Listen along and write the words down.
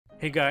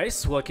Hey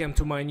guys, welcome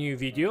to my new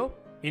video.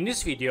 In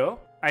this video,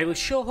 I will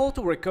show how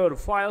to record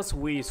files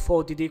with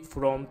 4DDIC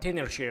from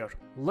TenorShare.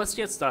 Let's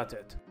get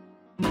started.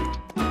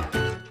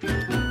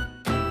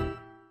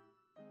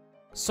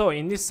 So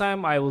in this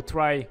time I will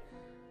try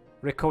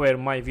recover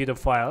my video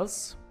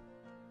files.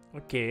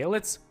 Okay,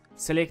 let's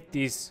select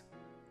these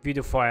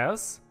video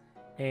files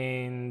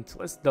and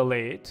let's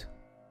delete.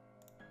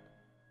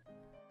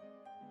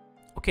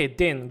 Okay,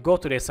 then go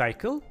to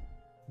recycle.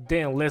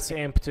 Then let's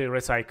empty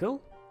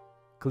recycle.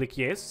 Click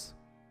yes.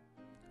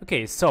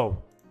 Okay,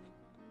 so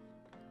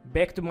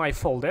back to my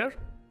folder,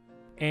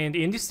 and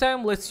in this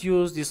time let's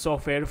use this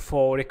software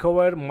for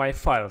recover my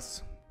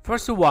files.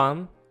 First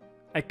one,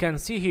 I can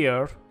see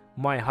here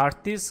my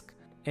hard disk,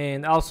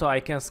 and also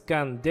I can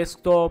scan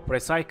desktop,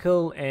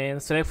 recycle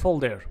and select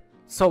folder.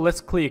 So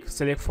let's click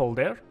select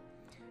folder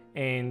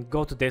and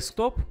go to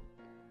desktop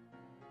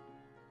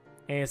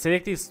and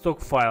select these stock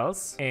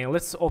files, and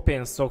let's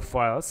open stock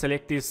files.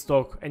 Select this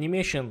stock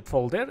animation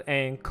folder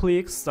and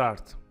click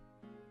start.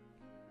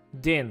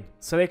 Then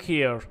select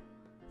here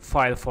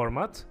file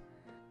format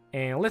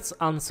and let's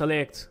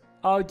unselect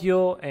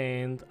audio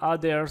and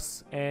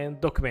others and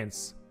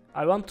documents.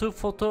 I want to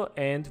photo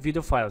and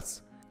video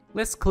files.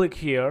 Let's click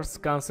here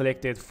scan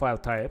selected file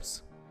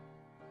types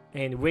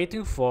and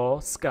waiting for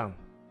scan.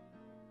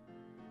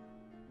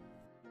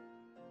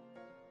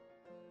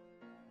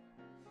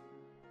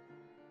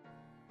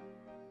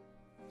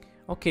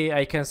 Okay,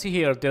 I can see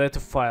here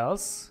deleted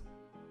files.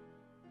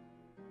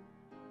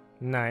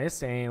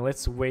 Nice, and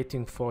let's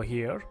waiting for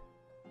here.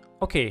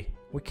 Okay,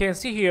 we can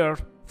see here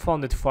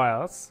founded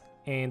files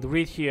and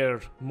read here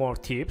more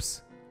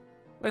tips.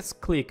 Let's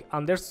click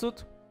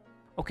understood.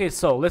 Okay,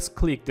 so let's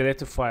click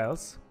deleted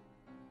files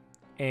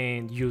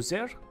and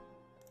user,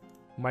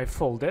 my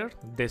folder,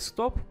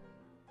 desktop,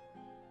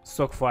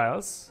 stock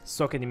files,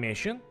 stock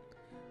animation.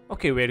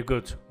 Okay, very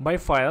good. My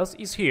files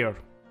is here.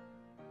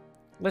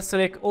 Let's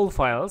select all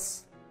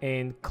files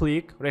and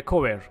click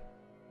recover.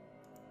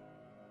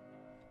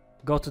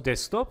 Go to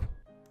desktop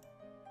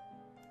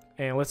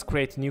and let's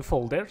create a new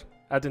folder.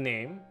 Add a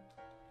name,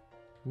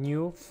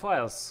 new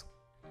files,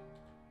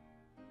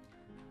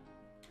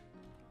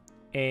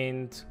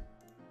 and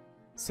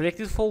select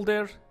this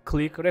folder,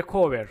 click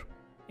recover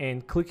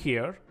and click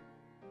here.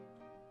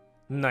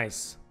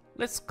 Nice.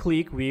 Let's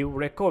click view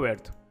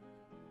recovered.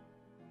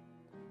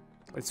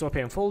 Let's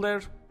open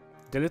folder,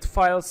 delete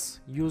files,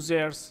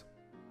 users,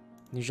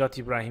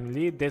 Nijat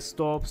Ibrahimli,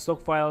 desktop,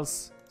 stock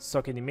files,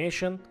 stock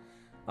animation.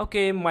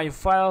 Okay, my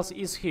files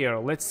is here.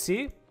 Let's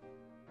see.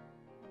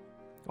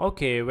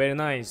 Okay, very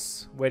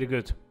nice, very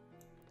good.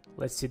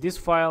 Let's see this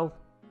file,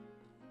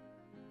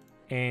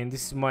 and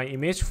this is my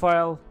image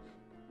file.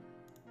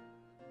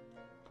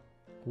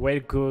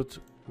 Very good,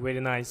 very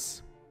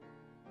nice.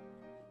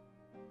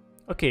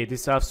 Okay,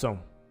 this is awesome.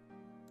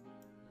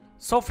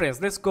 So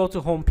friends, let's go to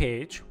home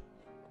page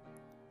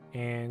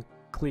and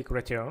click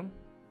return.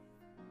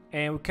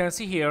 And we can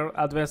see here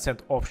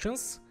advanced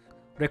options,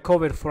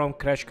 recover from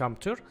crash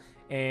computer,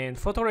 and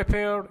photo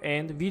repair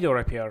and video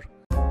repair.